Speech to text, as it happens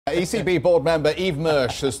ECB board member Yves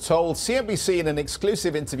Mersch has told CNBC in an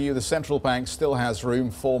exclusive interview the central bank still has room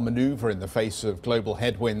for manoeuvre in the face of global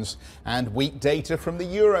headwinds and weak data from the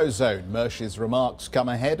Eurozone. Mersch's remarks come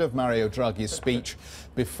ahead of Mario Draghi's speech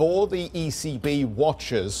before the ECB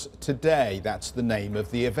watchers today. That's the name of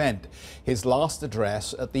the event. His last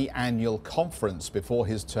address at the annual conference before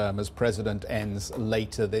his term as president ends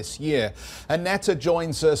later this year. Annetta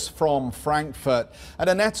joins us from Frankfurt. And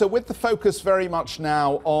Annetta, with the focus very much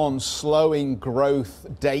now on slowing growth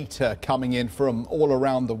data coming in from all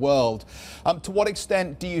around the world, to what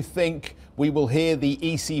extent do you think we will hear the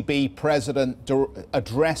ECB president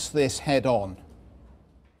address this head on?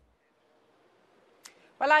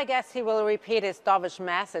 Well, I guess he will repeat his dovish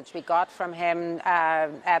message we got from him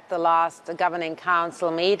at the last Governing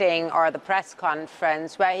Council meeting or the press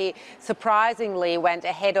conference, where he surprisingly went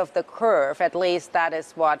ahead of the curve. At least that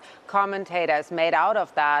is what commentators made out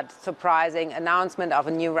of that surprising announcement of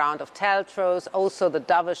a new round of TLTROs, also the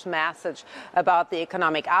dovish message about the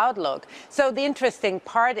economic outlook. So the interesting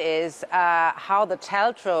part is how the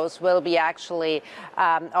TLTROs will be actually,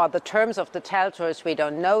 or the terms of the TLTROs we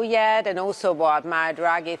don't know yet, and also what Mario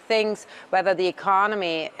Draghi thinks whether the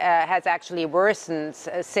economy has actually worsened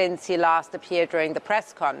since he last appeared during the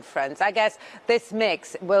press conference. I guess this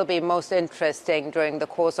mix will be most interesting during the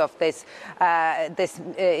course of this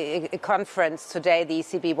conference today, the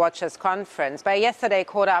ECB Watchers Conference. But yesterday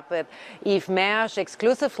caught up with Yves Mersch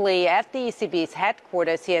exclusively at the ECB's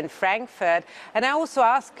headquarters here in Frankfurt, and I also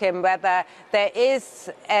asked him whether there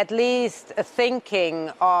is at least a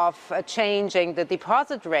thinking of changing the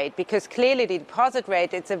deposit rate, because clearly the deposit rate,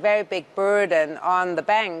 it's a very big burden on the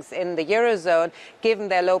banks in the Eurozone, given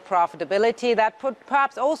their low profitability. That would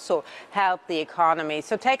perhaps also help the economy.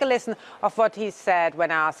 So take a listen of what he said when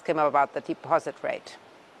I asked him about the deposit rate.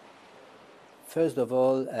 First of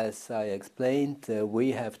all, as I explained,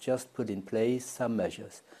 we have just put in place some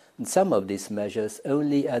measures. And some of these measures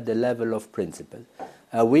only at the level of principle.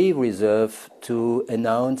 We reserve to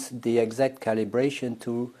announce the exact calibration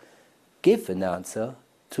to give an answer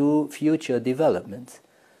to future developments.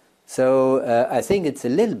 So I think it's a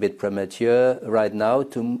little bit premature right now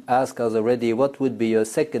to ask us already what would be your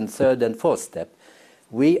second, third and fourth step.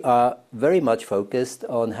 We are very much focused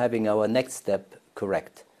on having our next step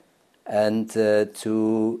correct and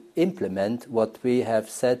to implement what we have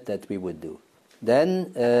said that we would do.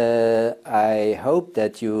 Then I hope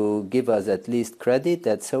that you give us at least credit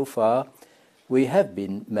that so far we have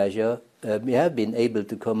been able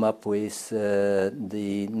to come up with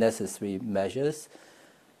the necessary measures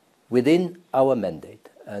within our mandate.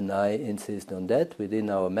 And I insist on that. Within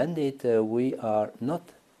our mandate, we are not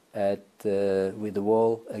with the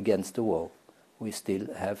wall against the wall. We still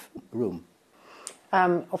have room.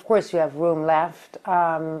 Of course, you have room left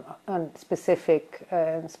on specific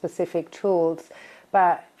tools.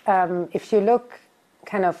 But if you look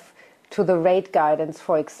kind of to the rate guidance,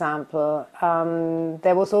 for example,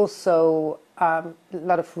 there was also a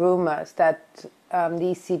lot of rumors that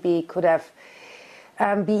the ECB could have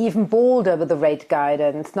be even bolder with the rate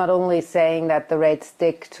guidance, not only saying that the rates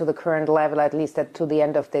stick to the current level, at least to the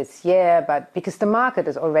end of this year, but because the market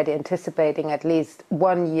is already anticipating at least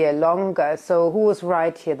 1 year longer. So who was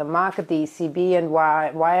right here, the market, the ECB, and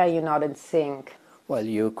why are you not in sync? Well,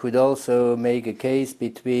 you could also make a case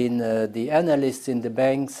between the analysts in the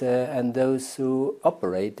banks and those who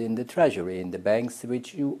operate in the treasury in the banks,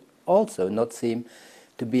 which you also not seem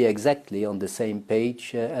to be exactly on the same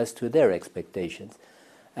page as to their expectations.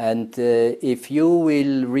 And if you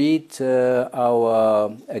will read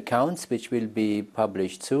our accounts, which will be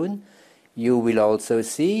published soon, you will also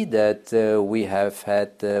see that we have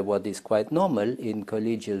had what is quite normal in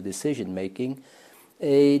collegial decision-making,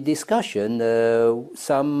 a discussion.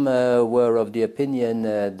 Some were of the opinion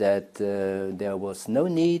that there was no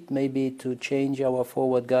need maybe to change our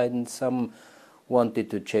forward guidance. Some wanted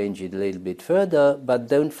to change it a little bit further, but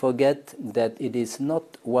don't forget that it is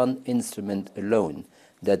not one instrument alone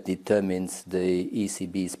that determines the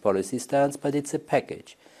ECB's policy stance, but it's a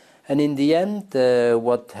package. And in the end,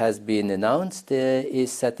 what has been announced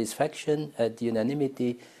is satisfaction at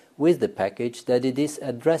unanimity with the package that it is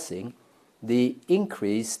addressing the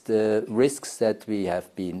increased risks that we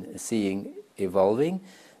have been seeing evolving,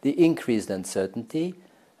 the increased uncertainty,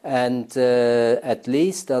 and at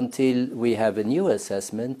least until we have a new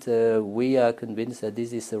assessment, we are convinced that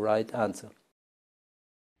this is the right answer.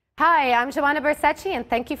 Hi, I'm Joanna Bersecci, and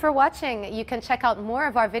thank you for watching. You can check out more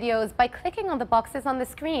of our videos by clicking on the boxes on the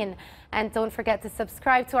screen. And don't forget to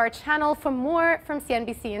subscribe to our channel for more from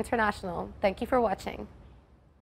CNBC International. Thank you for watching.